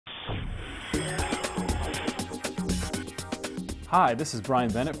Hi, this is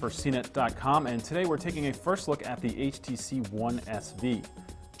Brian Bennett for CNET.com, and today we're taking a first look at the HTC One SV.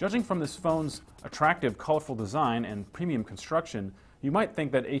 Judging from this phone's attractive, colorful design and premium construction, you might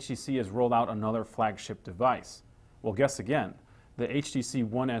think that HTC has rolled out another flagship device. Well, guess again. The HTC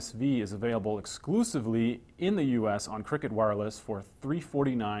One SV is available exclusively in the US on Cricket Wireless for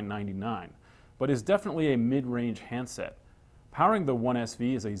 $349.99, but is definitely a mid-range handset. Powering the One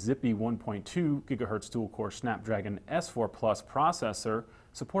SV is a zippy 1.2 GHz dual-core Snapdragon S4 Plus processor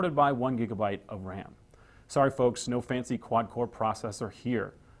supported by 1 GB of RAM. Sorry folks, no fancy quad-core processor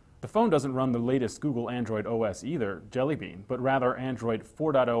here. The phone doesn't run the latest Google Android OS either, Jelly Bean, but rather Android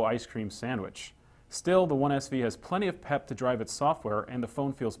 4.0 Ice Cream Sandwich. Still, the One SV has plenty of pep to drive its software, and the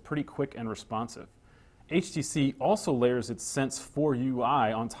phone feels pretty quick and responsive. HTC also layers its Sense 4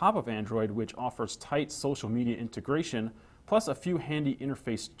 UI on top of Android, which offers tight social media integration, plus a few handy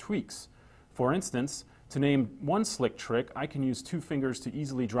interface tweaks. For instance, to name one slick trick, I can use two fingers to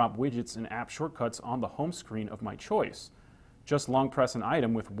easily drop widgets and app shortcuts on the home screen of my choice. Just long press an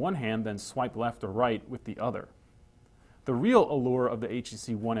item with one hand, then swipe left or right with the other. The real allure of the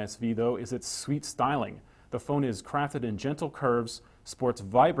HTC One SV, though, is its sweet styling. The phone is crafted in gentle curves, sports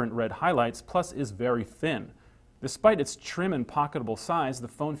vibrant red highlights, plus is very thin. Despite its trim and pocketable size, the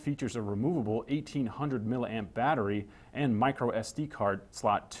phone features a removable 1800 mAh battery and micro SD card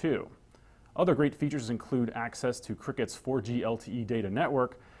slot too. Other great features include access to Cricket's 4G LTE data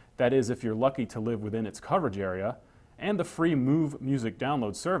network, that is if you're lucky to live within its coverage area, and the free Move music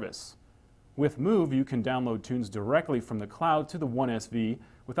download service. With Move, you can download tunes directly from the cloud to the One SV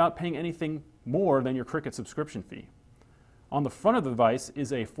without paying anything more than your Cricket subscription fee. On the front of the device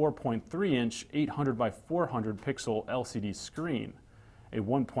is a 4.3-inch 800 by 400 pixel LCD screen, a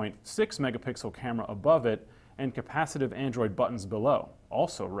 1.6 megapixel camera above it, and capacitive Android buttons below,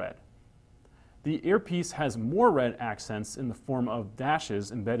 also red. The earpiece has more red accents in the form of dashes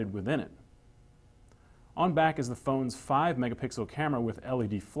embedded within it. On back is the phone's 5 megapixel camera with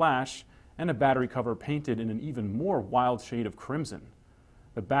LED flash and a battery cover painted in an even more wild shade of crimson.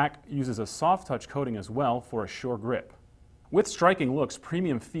 The back uses a soft touch coating as well for a sure grip. With striking looks,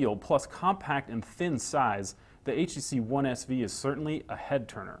 premium feel, plus compact and thin size, the HTC One SV is certainly a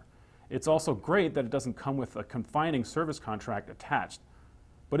head-turner. It's also great that it doesn't come with a confining service contract attached.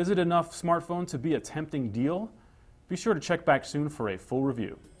 But is it enough smartphone to be a tempting deal? Be sure to check back soon for a full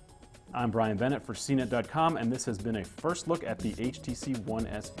review. I'm Brian Bennett for CNET.com, and this has been a first look at the HTC One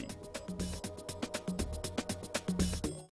SV.